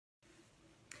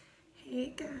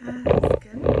Hey guys,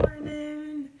 good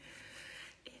morning.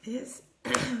 It is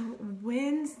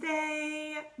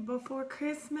Wednesday before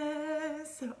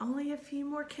Christmas, so only a few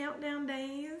more countdown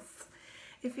days.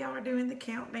 If y'all are doing the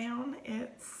countdown,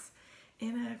 it's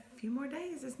in a few more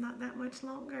days. It's not that much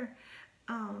longer.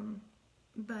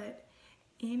 But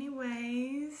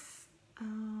anyways,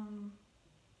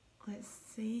 let's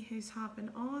see who's hopping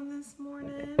on this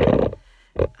morning.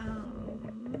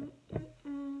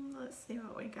 Let's see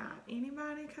what we got.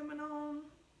 Anybody coming on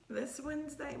this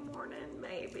Wednesday morning?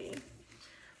 Maybe.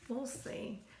 We'll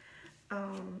see.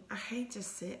 I hate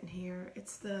just sitting here.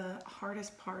 It's the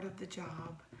hardest part of the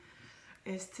job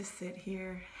is to sit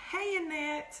here. Hey,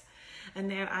 Annette.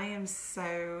 Annette, I am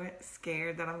so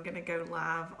scared that I'm going to go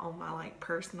live on my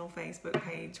personal Facebook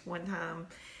page one time.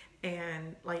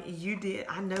 And you did,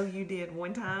 I know you did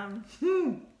one time.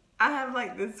 I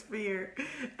have this fear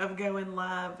of going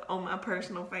live on my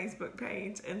personal Facebook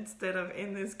page instead of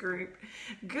in this group.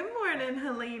 Good morning,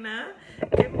 Helena.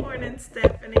 Good morning,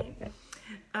 Stephanie.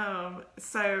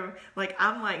 So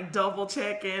I'm double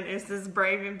checking, is this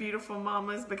Brave and Beautiful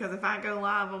Mamas? Because if I go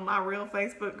live on my real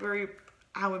Facebook group,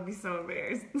 I would be so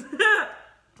embarrassed.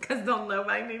 Because don't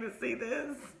nobody need to see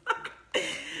this.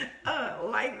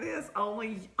 Like this,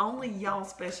 only y'all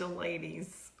special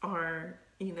ladies are,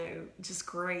 just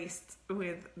graced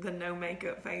with the no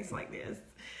makeup face like this.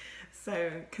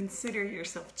 So consider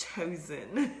yourself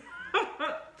chosen.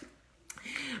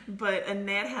 But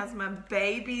Annette has my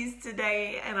babies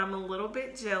today, and I'm a little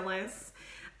bit jealous.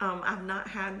 I've not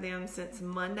had them since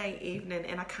Monday evening,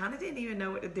 and I kind of didn't even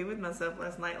know what to do with myself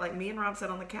last night. Me and Rob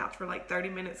sat on the couch for 30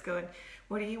 minutes going,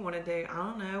 what do you want to do? I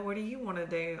don't know. What do you want to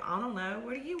do? I don't know.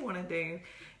 What do you want to do?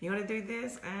 You want to do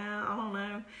this? I don't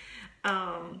know.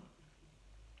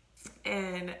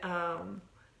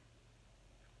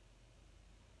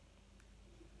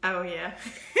 Oh yeah.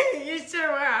 You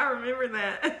sure were. I remember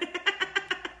that.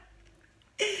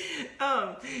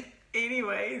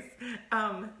 Anyways,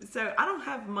 so I don't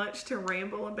have much to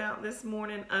ramble about this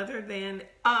morning other than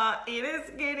it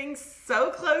is getting so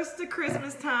close to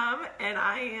Christmas time, and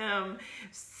I am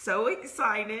so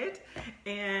excited,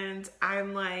 and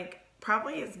I'm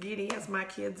probably as giddy as my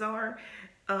kids are.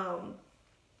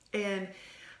 And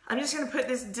I'm just going to put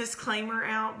this disclaimer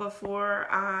out before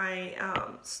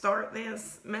I start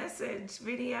this message,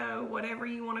 video, whatever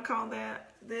you want to call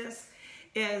this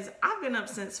is I've been up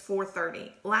since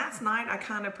 4:30. Last night I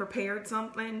kind of prepared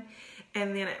something,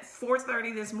 and then at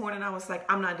 4:30 this morning I was like,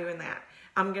 I'm not doing that.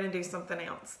 I'm going to do something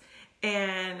else.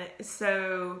 And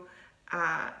so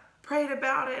I prayed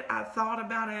about it. I thought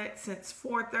about it since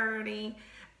 4:30,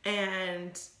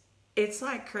 and it's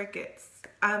like crickets.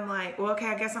 I'm like, well, okay,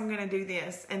 I guess I'm going to do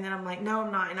this. And then I'm like, no,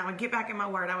 I'm not. And I would get back in my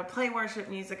word. I would play worship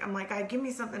music. I'm like, God, give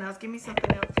me something else. Give me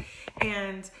something else.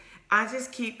 And I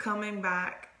just keep coming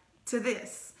back to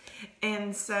this.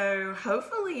 And so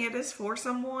hopefully it is for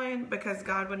someone, because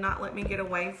God would not let me get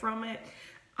away from it.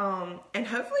 And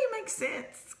hopefully it makes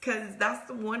sense, because that's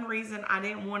the one reason I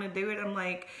didn't want to do it. I'm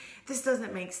like, this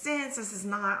doesn't make sense. This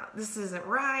isn't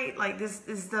right.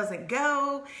 This doesn't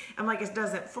go. I'm like, it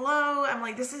doesn't flow. I'm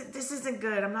like, this isn't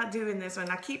good. I'm not doing this one.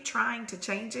 I keep trying to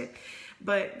change it,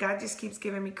 but God just keeps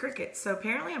giving me crickets. So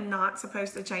apparently I'm not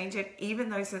supposed to change it, even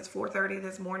though since 4:30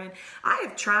 this morning, I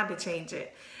have tried to change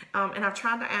it. And I've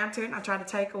tried to add to it, and I've tried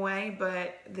to take away,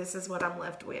 but this is what I'm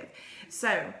left with.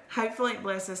 So hopefully it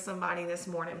blesses somebody this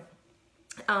morning.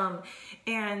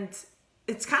 And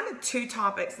it's kind of two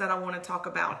topics that I want to talk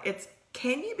about. It's,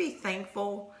 can you be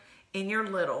thankful in your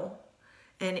little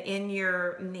and in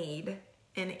your need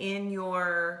and in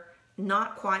your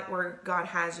not quite where God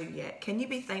has you yet? Can you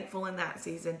be thankful in that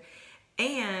season?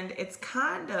 And it's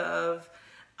kind of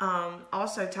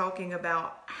also talking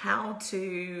about how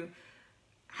to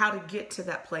get to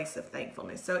that place of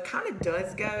thankfulness. So it kind of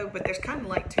does go, but there's kind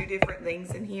of two different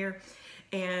things in here.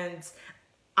 And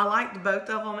I liked both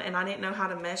of them, and I didn't know how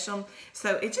to mesh them.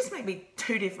 So it just made me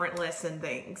two different lesson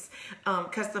things.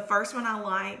 Because the first one I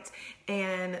liked,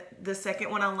 and the second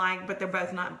one I liked, but they're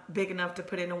both not big enough to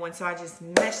put into one. So I just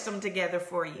meshed them together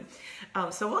for you.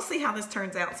 So we'll see how this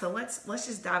turns out. So let's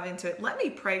just dive into it. Let me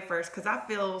pray first, because I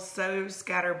feel so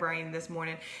scatterbrained this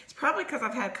morning. It's probably because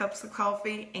I've had cups of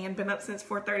coffee and been up since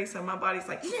 4:30. So my body's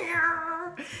like, yeah.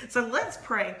 So let's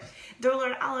pray. Dear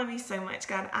Lord, I love you so much,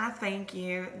 God. I thank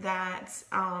you that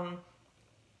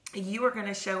you are going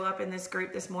to show up in this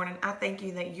group this morning. I thank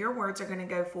you that your words are going to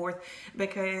go forth,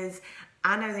 because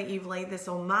I know that you've laid this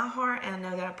on my heart, and I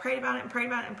know that I prayed about it and prayed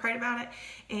about it and prayed about it.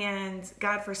 And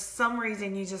God, for some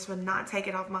reason, you just would not take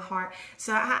it off my heart.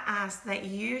 So I ask that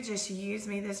you just use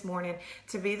me this morning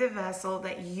to be the vessel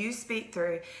that you speak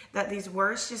through, that these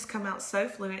words just come out so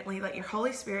fluently. Let your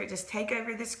Holy Spirit just take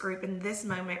over this group in this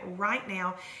moment right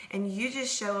now, and you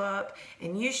just show up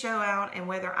and you show out. And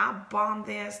whether I bomb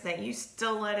this, that you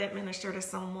still let it minister to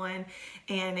someone,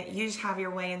 and you just have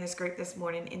your way in this group this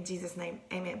morning. In Jesus' name,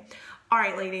 amen. All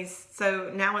right, ladies,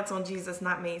 so now it's on Jesus,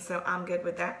 not me, so I'm good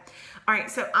with that. All right,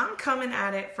 so I'm coming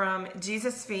at it from when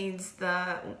Jesus feeds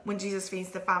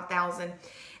the 5,000,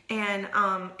 and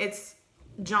it's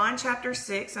John chapter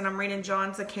 6, and I'm reading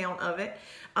John's account of it.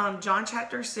 John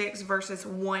chapter 6, verses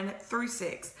 1 through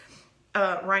 6.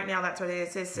 Right now, that's what it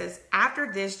is. It says,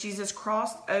 after this, Jesus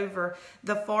crossed over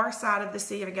the far side of the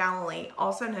Sea of Galilee,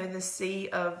 also known as the Sea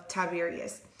of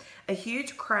Tiberias. A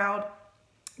huge crowd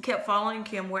kept following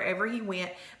him wherever he went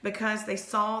because they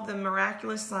saw the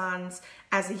miraculous signs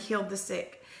as he healed the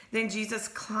sick. Then Jesus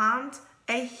climbed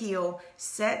a hill,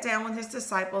 sat down with his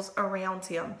disciples around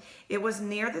him. It was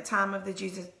near the time of the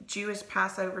Jewish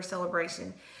Passover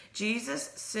celebration.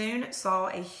 Jesus soon saw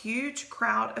a huge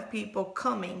crowd of people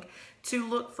coming to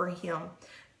look for him.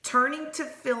 Turning to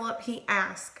Philip, he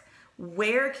asked,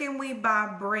 "Where can we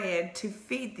buy bread to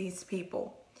feed these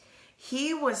people?"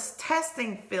 He was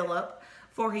testing Philip,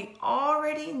 for he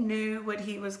already knew what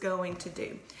he was going to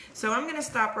do. So I'm going to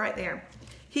stop right there.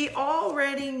 He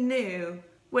already knew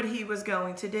what he was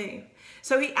going to do.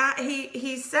 So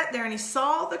he sat there and he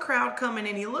saw the crowd coming,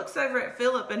 and he looks over at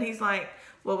Philip and he's like,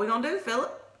 "What are we going to do,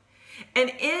 Philip?" And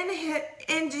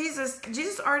in Jesus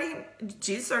already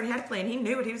had a plan. He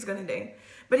knew what he was going to do.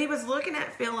 But he was looking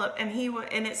at Philip, and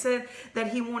it said that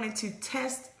he wanted to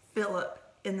test Philip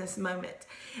in this moment.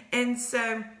 And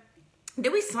so, do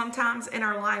we sometimes in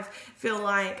our life feel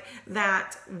like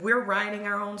that we're writing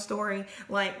our own story,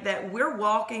 like that we're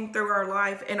walking through our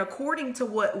life, and according to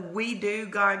what we do,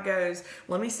 God goes,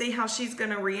 "Let me see how she's going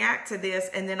to react to this,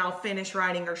 and then I'll finish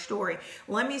writing her story.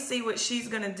 Let me see what she's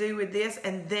going to do with this,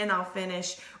 and then I'll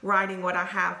finish writing what I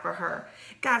have for her."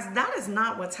 Guys, that is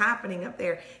not what's happening up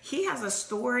there. He has a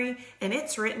story, and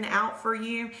it's written out for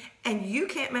you, and you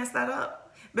can't mess that up.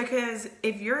 Because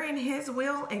if you're in his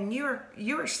will and you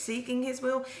are seeking his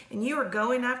will and you are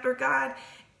going after God,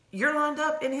 you're lined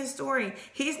up in his story.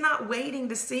 He's not waiting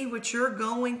to see what you're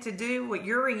going to do, what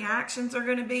your reactions are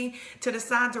going to be, to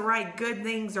decide to write good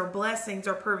things or blessings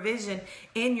or provision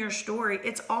in your story.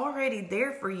 It's already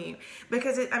there for you.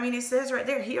 Because it says right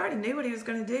there, he already knew what he was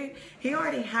going to do. He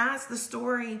already has the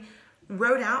story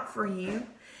wrote out for you.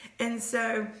 And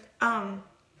so,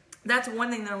 that's one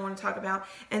thing that I want to talk about.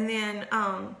 And then,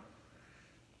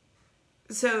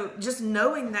 so just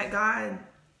knowing that God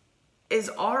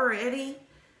is already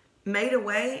made a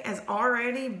way, has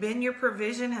already been your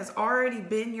provision, has already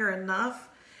been your enough,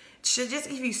 should just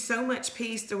give you so much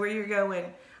peace to where you're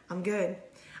going, "I'm good.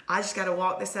 I just got to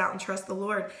walk this out and trust the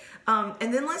Lord."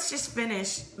 And then let's just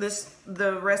finish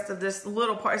the rest of this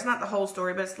little part. It's not the whole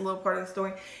story, but it's a little part of the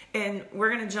story. And we're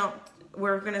going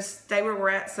to stay where we're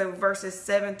at. So verses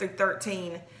 7 through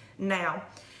 13 now.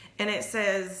 And it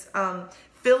says,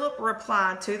 Philip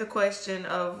replied to the question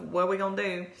of what are we going to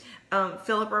do?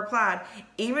 Philip replied,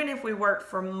 "Even if we worked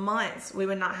for months, we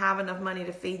would not have enough money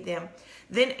to feed them."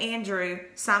 Then Andrew,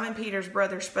 Simon Peter's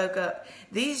brother, spoke up.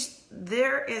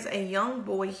 "There is a young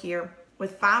boy here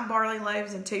with 5 barley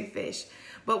loaves and 2 fish.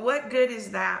 But what good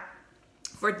is that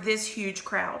for this huge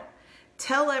crowd?"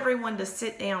 "Tell everyone to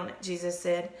sit down," Jesus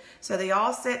said. So they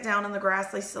all sat down on the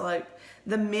grassy slope.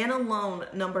 The men alone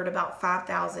numbered about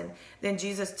 5,000. Then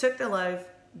Jesus took the loaf,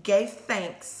 gave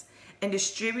thanks, and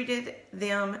distributed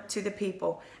them to the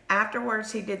people.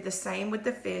 Afterwards, he did the same with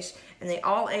the fish, and they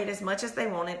all ate as much as they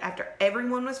wanted. After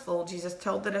everyone was full, Jesus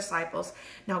told the disciples,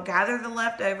 "Now gather the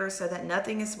leftovers so that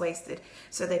nothing is wasted."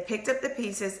 So they picked up the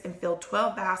pieces and filled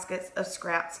 12 baskets of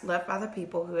scraps left by the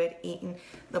people who had eaten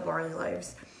the barley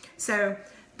loaves. So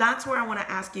that's where I want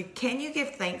to ask you, can you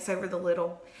give thanks over the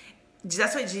little?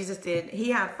 That's what Jesus did.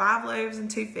 He had 5 loaves and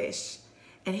 2 fish,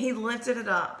 and he lifted it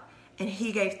up, and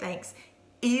he gave thanks.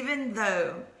 Even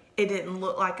though it didn't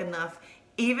look like enough,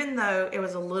 even though it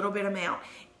was a little bit amount,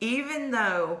 even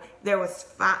though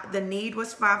the need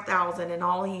was 5,000 and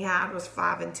all he had was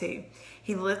 5 and 2,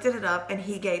 he lifted it up and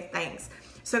he gave thanks.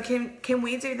 So can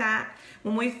we do that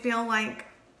when we feel like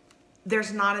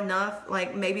there's not enough?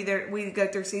 Like maybe we go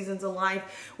through seasons of life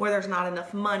where there's not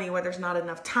enough money, where there's not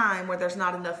enough time, where there's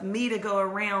not enough me to go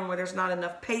around, where there's not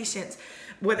enough patience,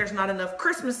 where there's not enough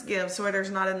Christmas gifts, where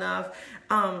there's not enough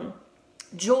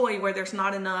joy, where there's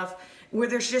not enough where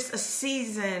there's just a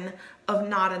season of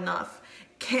not enough,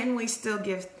 can we still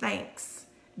give thanks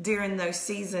during those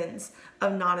seasons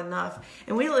of not enough?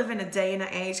 And we live in a day and an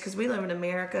age, because we live in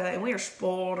America, and we are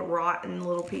spoiled, rotten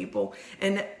little people,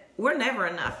 and we're never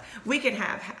enough. We can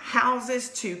have houses,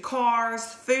 2 cars,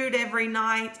 food every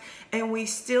night, and we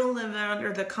still live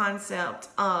under the concept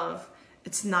of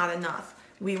it's not enough.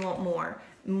 We want more,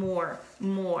 more,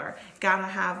 more, gotta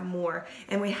have more.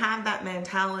 And we have that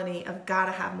mentality of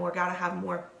gotta have more, gotta have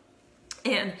more.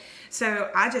 And so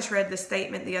I just read the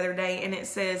statement the other day, and it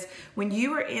says, when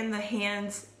you are in the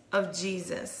hands of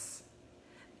Jesus,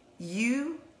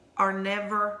 you are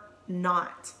never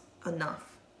not enough.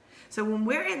 So when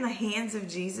we're in the hands of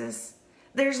Jesus,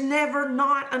 there's never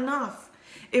not enough.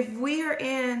 If we are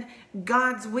in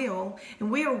God's will and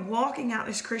we are walking out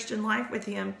this Christian life with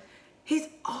Him, He's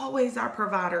always our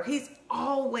provider. He's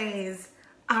always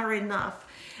our enough.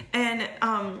 And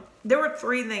there were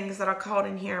 3 things that I caught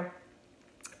in here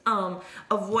of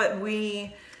what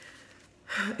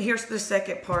here's the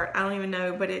second part. I don't even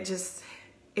know, but it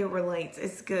relates.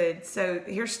 It's good. So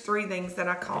here's 3 things that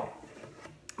I caught.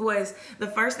 Was the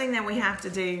first thing that we have to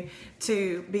do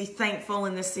to be thankful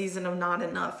in this season of not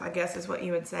enough, I guess is what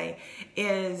you would say,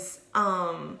 is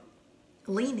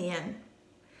lean in.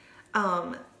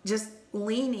 Just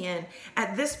lean in.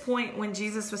 At this point, when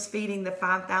Jesus was feeding the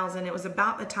 5,000, it was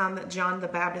about the time that John the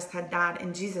Baptist had died,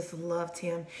 and Jesus loved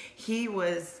him. He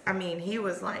was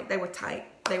like, they were tight.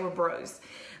 They were bros.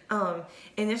 And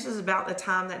this was about the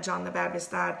time that John the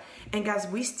Baptist died. And guys,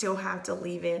 we still have to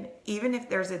leave in, even if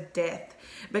there's a death,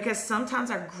 because sometimes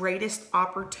our greatest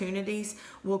opportunities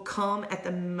will come at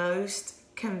the most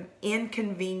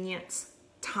inconvenience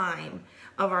time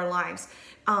of our lives.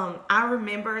 I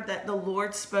remember that the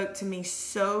Lord spoke to me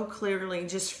so clearly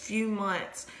just a few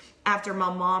months after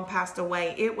my mom passed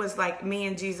away. It was like me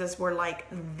and Jesus were like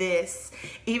this.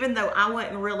 Even though I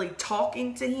wasn't really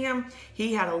talking to Him,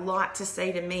 He had a lot to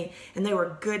say to me, and they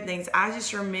were good things. I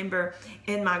just remember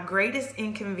in my greatest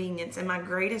inconvenience, in my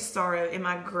greatest sorrow, in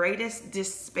my greatest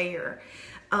despair,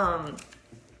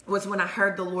 was when I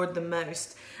heard the Lord the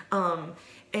most.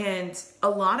 And a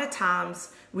lot of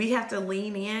times we have to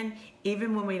lean in,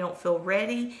 even when we don't feel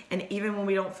ready, and even when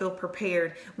we don't feel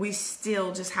prepared. We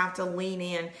still just have to lean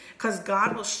in, because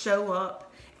God will show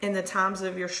up in the times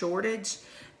of your shortage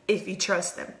if you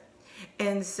trust Him.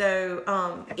 And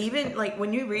so even like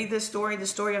when you read this story, the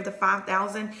story of the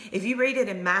 5,000, if you read it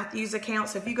in Matthew's account,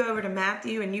 so if you go over to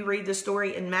Matthew and you read the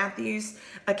story in Matthew's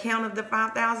account of the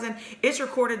 5,000, it's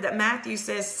recorded that Matthew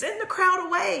says, send the crowd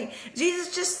away.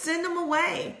 Jesus, just send them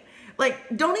away.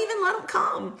 Like, don't even let them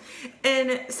come.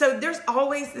 And so there's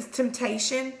always this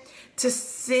temptation to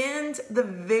send the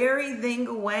very thing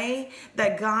away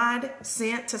that God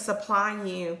sent to supply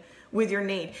you with your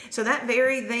need. So that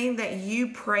very thing that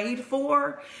you prayed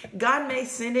for, God may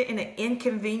send it in an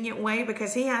inconvenient way,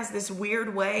 because He has this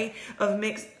weird way of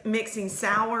mixing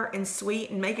sour and sweet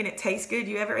and making it taste good.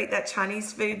 You ever ate that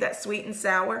Chinese food that's sweet and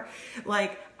sour?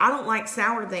 Like, I don't like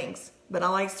sour things, but I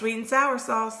like sweet and sour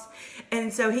sauce.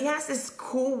 And so He has this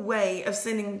cool way of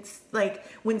sending, like,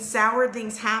 when sour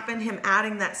things happen, Him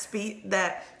adding that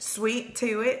sweet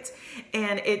to it.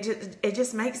 And it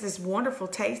just makes this wonderful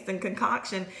taste and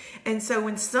concoction. And so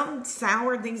when some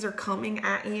sour things are coming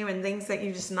at you and things that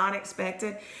you just not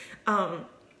expected,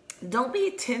 don't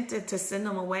be tempted to send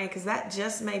them away, because that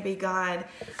just may be God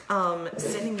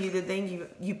sending you the thing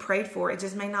you prayed for. It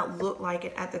just may not look like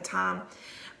it at the time.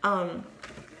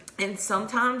 And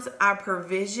sometimes our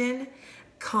provision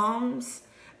comes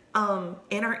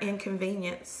in our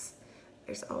inconvenience.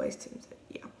 There's always times that,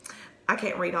 yeah. I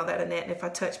can't read all that, Annette, and if I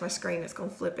touch my screen, it's going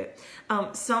to flip it.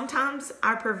 Sometimes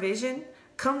our provision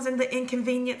comes in the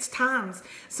inconvenience times.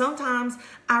 Sometimes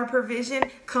our provision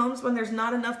comes when there's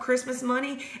not enough Christmas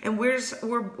money, and we're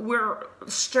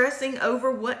stressing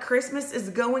over what Christmas is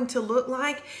going to look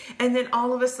like, and then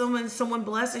all of a sudden someone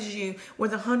blesses you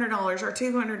with $100 or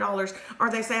 $200,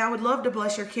 or they say, I would love to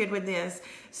bless your kid with this.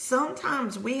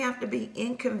 Sometimes we have to be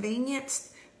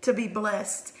inconvenienced to be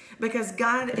blessed, because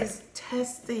God is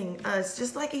testing us,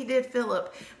 just like He did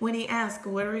Philip when he asked,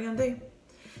 what are we going to do?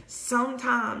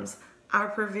 Sometimes our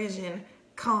provision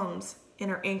comes in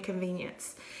our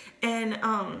inconvenience. And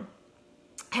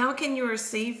how can you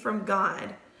receive from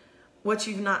God what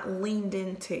you've not leaned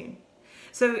into?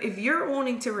 So if you're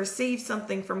wanting to receive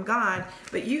something from God,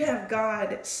 but you have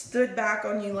God stood back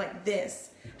on you like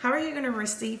this, How are you going to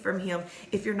receive from him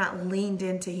if you're not leaned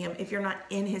into him, if you're not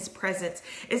in his presence?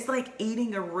 It's like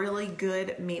eating a really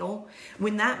good meal.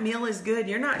 When that meal is good,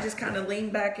 you're not just kind of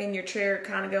leaned back in your chair,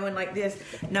 kind of going like this.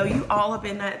 No, you all up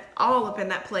in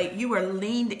that plate. You are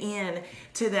leaned in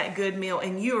to that good meal,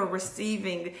 and you are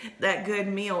receiving that good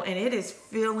meal, and it is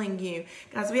filling you.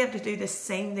 Guys, we have to do the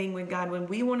same thing with God. When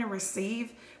we want to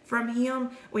receive from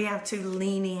him, we have to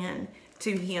lean in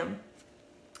to him.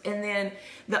 And then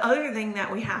the other thing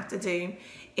that we have to do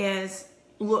is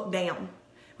look down.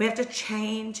 We have to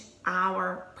change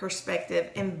our perspective.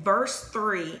 In verse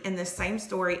 3 in the same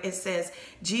story, it says,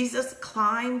 Jesus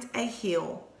climbed a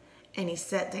hill and he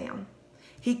sat down.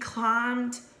 He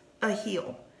climbed a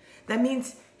hill. That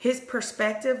means his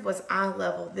perspective was eye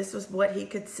level. This was what he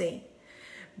could see.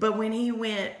 But when he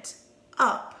went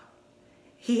up,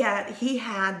 he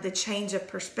had the change of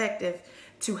perspective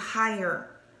to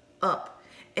higher up.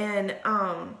 And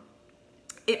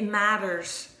it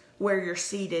matters where you're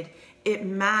seated. It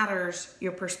matters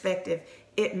your perspective.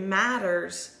 It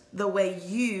matters the way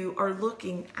you are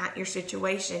looking at your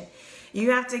situation.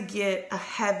 You have to get a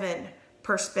heaven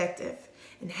perspective.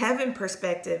 And heaven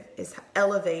perspective is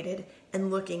elevated and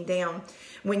looking down.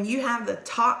 When you have the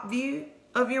top view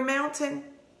of your mountain,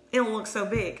 it don't look so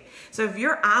big. So if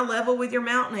you're eye level with your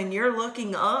mountain and you're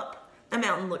looking up, the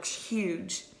mountain looks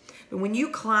huge. But when you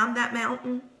climb that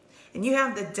mountain and you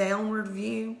have the downward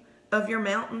view of your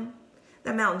mountain,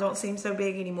 that mountain don't seem so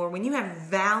big anymore. When you have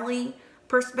valley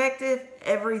perspective,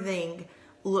 everything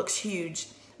looks huge.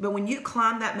 But when you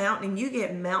climb that mountain and you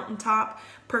get mountaintop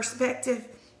perspective,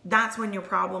 that's when your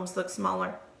problems look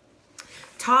smaller.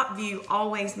 Top view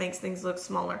always makes things look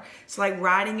smaller. It's like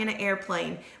riding in an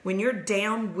airplane. When you're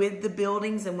down with the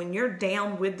buildings and when you're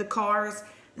down with the cars,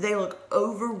 they look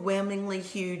overwhelmingly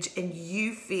huge and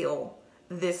you feel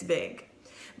this big.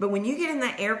 But when you get in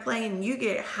that airplane and you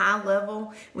get high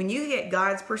level, when you get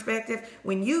God's perspective,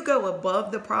 when you go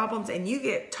above the problems and you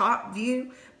get top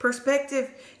view perspective,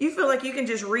 you feel like you can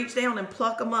just reach down and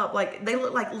pluck them up. Like they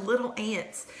look like little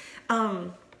ants.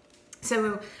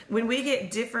 So when we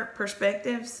get different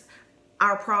perspectives,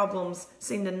 our problems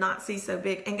seem to not see so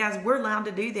big. And guys, we're allowed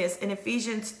to do this. In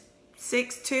Ephesians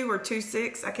 6:2 or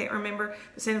 2:6, I can't remember.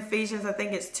 It's in Ephesians, I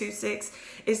think it's 2:6.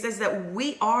 It says that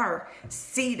we are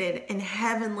seated in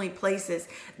heavenly places.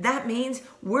 That means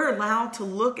we're allowed to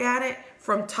look at it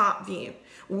from top view.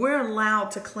 We're allowed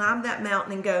to climb that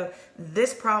mountain and go,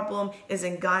 this problem is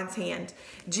in God's hand.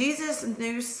 Jesus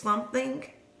knew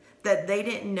something that they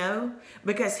didn't know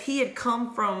because he had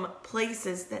come from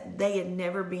places that they had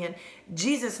never been.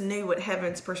 Jesus knew what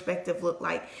heaven's perspective looked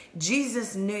like.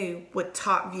 Jesus knew what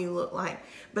top view looked like.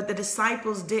 But the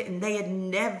disciples didn't. They had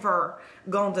never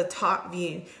gone to top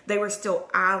view. They were still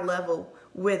eye level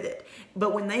with it.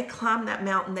 But when they climbed that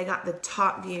mountain, they got the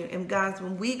top view. And guys,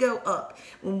 when we go up,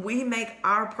 when we make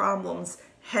our problems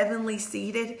heavenly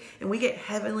seated, and we get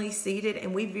heavenly seated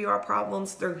and we view our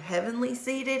problems through heavenly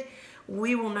seated,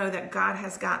 we will know that God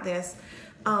has got this.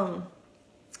 And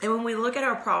when we look at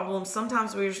our problems,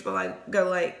 sometimes we just go like,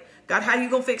 God, how are you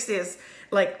going to fix this?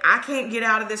 Like, I can't get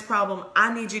out of this problem.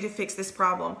 I need you to fix this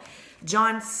problem.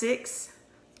 John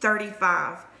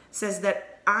 6:35 says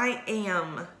that I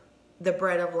am the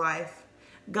bread of life.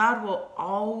 God will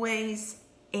always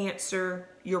answer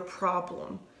your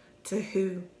problem to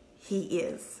who he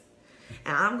is.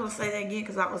 And I'm going to say that again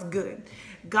because that was good.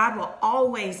 God will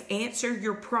always answer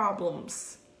your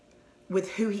problems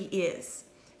with who he is.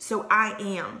 So I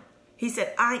am. He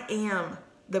said, I am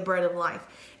the bread of life.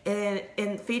 And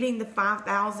in feeding the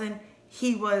 5,000,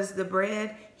 he was the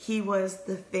bread. He was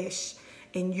the fish.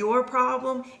 In your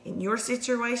problem, in your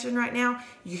situation right now,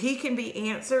 he can be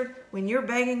answered. When you're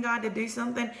begging God to do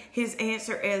something, his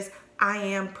answer is, I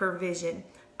am provision.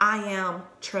 I am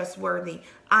trustworthy.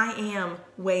 I am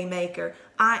waymaker.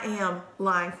 I am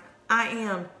life. I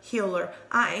am healer.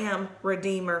 I am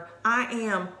redeemer. I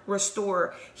am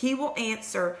restorer. He will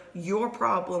answer your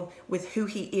problem with who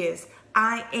he is.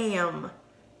 I am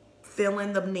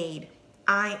filling the need.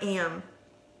 I am.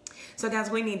 So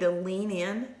guys, we need to lean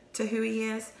in to who he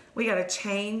is. We got to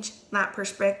change that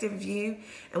perspective view,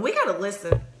 and we got to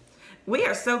listen. We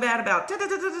are so bad about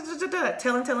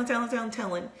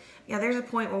telling. Yeah, there's a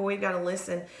point where we've got to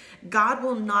listen. God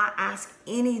will not ask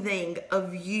anything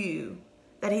of you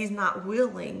that he's not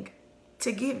willing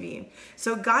to give you.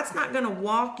 So God's not going to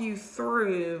walk you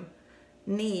through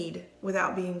need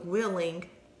without being willing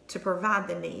to provide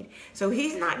the need. So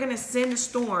he's not going to send a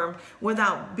storm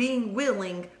without being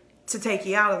willing to take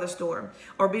you out of the storm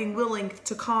or being willing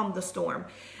to calm the storm.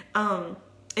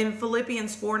 in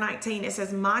Philippians 4:19, it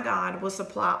says, my God will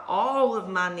supply all of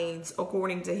my needs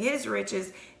according to his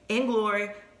riches in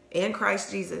glory in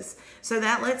Christ Jesus. So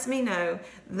that lets me know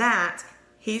that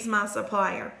he's my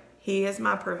supplier. He is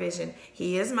my provision.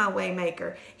 He is my way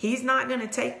maker. He's not going to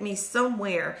take me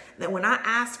somewhere that when I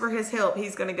ask for his help,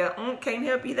 he's going to go, can't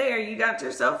help you there. You got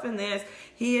yourself in this.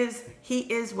 He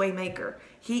is way maker.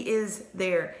 He is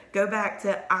there. Go back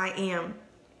to I am.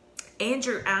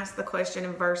 Andrew asked the question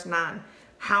in verse 9,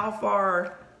 how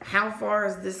far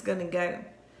is this going to go?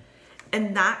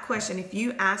 And that question, if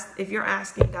you're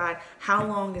asking God, how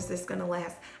long is this going to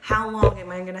last? How long am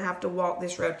I going to have to walk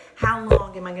this road? How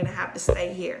long am I going to have to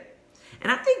stay here?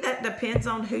 And I think that depends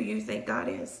on who you think God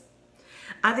is.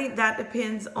 I think that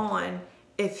depends on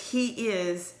if he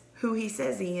is who he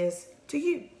says he is to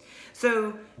you.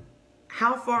 So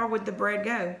how far would the bread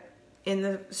go? In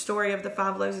the story of the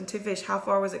 5 loaves and 2 fish, how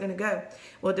far was it going to go?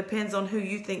 Well, it depends on who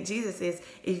you think Jesus is.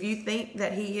 If you think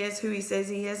that he is who he says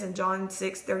he is in John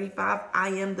 6:35, I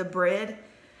am the bread,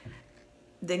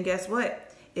 then guess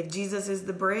what? If Jesus is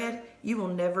the bread, you will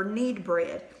never need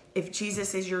bread. If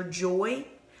Jesus is your joy,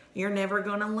 you're never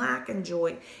going to lack in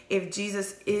joy. If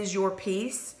Jesus is your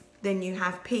peace, then you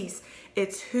have peace.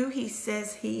 It's who he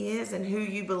says he is and who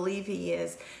you believe he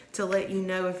is to let you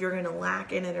know if you're going to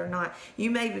lack in it or not.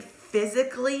 You may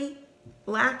physically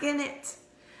lack in it,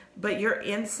 but you're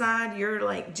inside, you're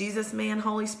like Jesus man,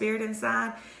 Holy Spirit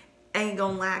inside, ain't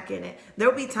gonna lack in it.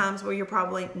 There'll be times where you're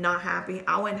probably not happy.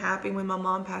 I wasn't happy when my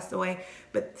mom passed away,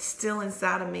 but still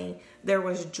inside of me, there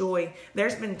was joy.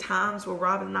 There's been times where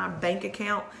Robin and our bank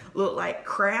account looked like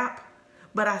crap,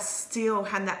 but I still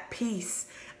had that peace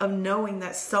of knowing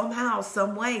that somehow,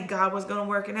 some way, God was going to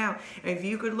work it out. And if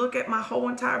you could look at my whole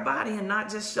entire body and not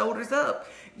just shoulders up,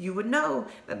 you would know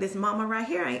that this mama right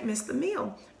here ain't missed a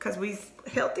meal, because we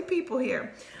healthy people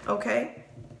here, okay?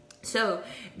 So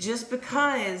just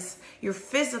because your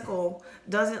physical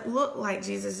doesn't look like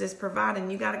Jesus is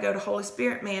providing, you got to go to Holy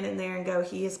Spirit man in there and go,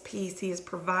 he is peace, he is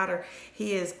provider,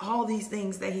 he is all these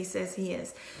things that he says he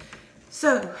is.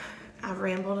 So I've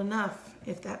rambled enough.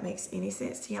 If that makes any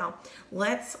sense to y'all,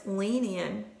 let's lean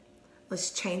in, let's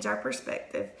change our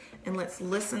perspective, and let's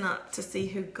listen up to see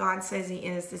who God says he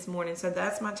is this morning. So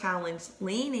that's my challenge.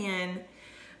 Lean in,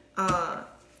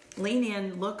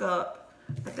 look up.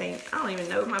 I don't even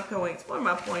know my points. What are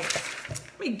my points?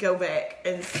 Let me go back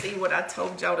and see what I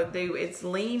told y'all to do. It's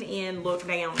lean in, look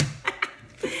down.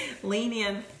 Lean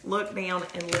in, look down,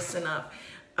 and listen up.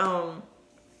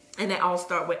 And they all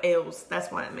start with L's.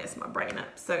 That's why it messed my brain up.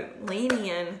 So lean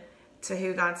in to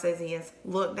who God says he is.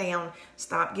 Look down.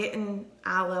 Stop getting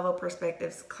eye-level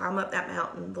perspectives. Climb up that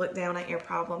mountain. Look down at your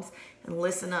problems. And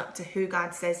listen up to who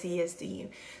God says he is to you.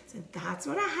 So that's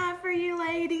what I have for you,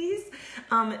 ladies.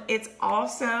 It's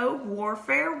also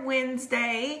Warfare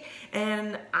Wednesday.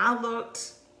 And I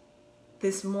looked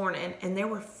this morning and there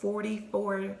were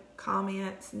 44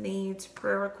 comments, needs,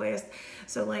 prayer requests.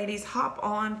 So ladies, hop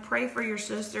on, pray for your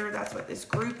sister. That's what this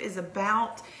group is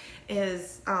about,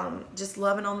 is just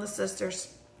loving on the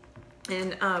sisters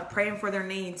and praying for their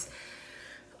needs.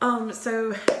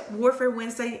 So Warfare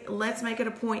Wednesday, let's make it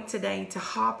a point today to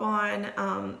hop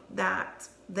on that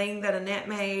thing that Annette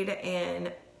made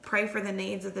and pray for the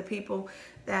needs of the people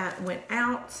that went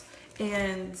out.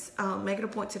 And make it a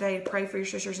point today to pray for your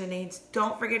sisters in needs.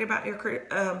 Don't forget about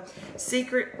your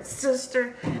secret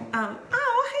sister.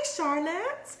 Oh, hey,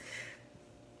 Charlotte.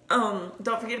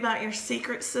 Don't forget about your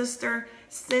secret sister.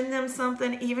 Send them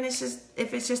something, even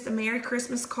if it's just a Merry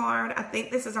Christmas card. I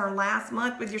think this is our last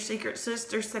month with your secret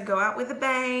sister, so go out with a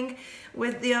bang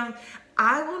with them.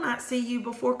 I will not see you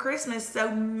before Christmas,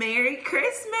 so Merry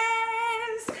Christmas.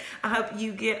 I hope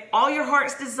you get all your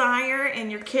heart's desire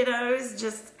and your kiddos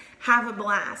just have a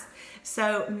blast.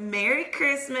 So Merry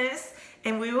Christmas,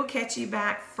 and we will catch you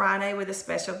back Friday with a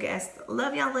special guest.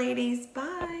 Love y'all, ladies.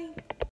 Bye.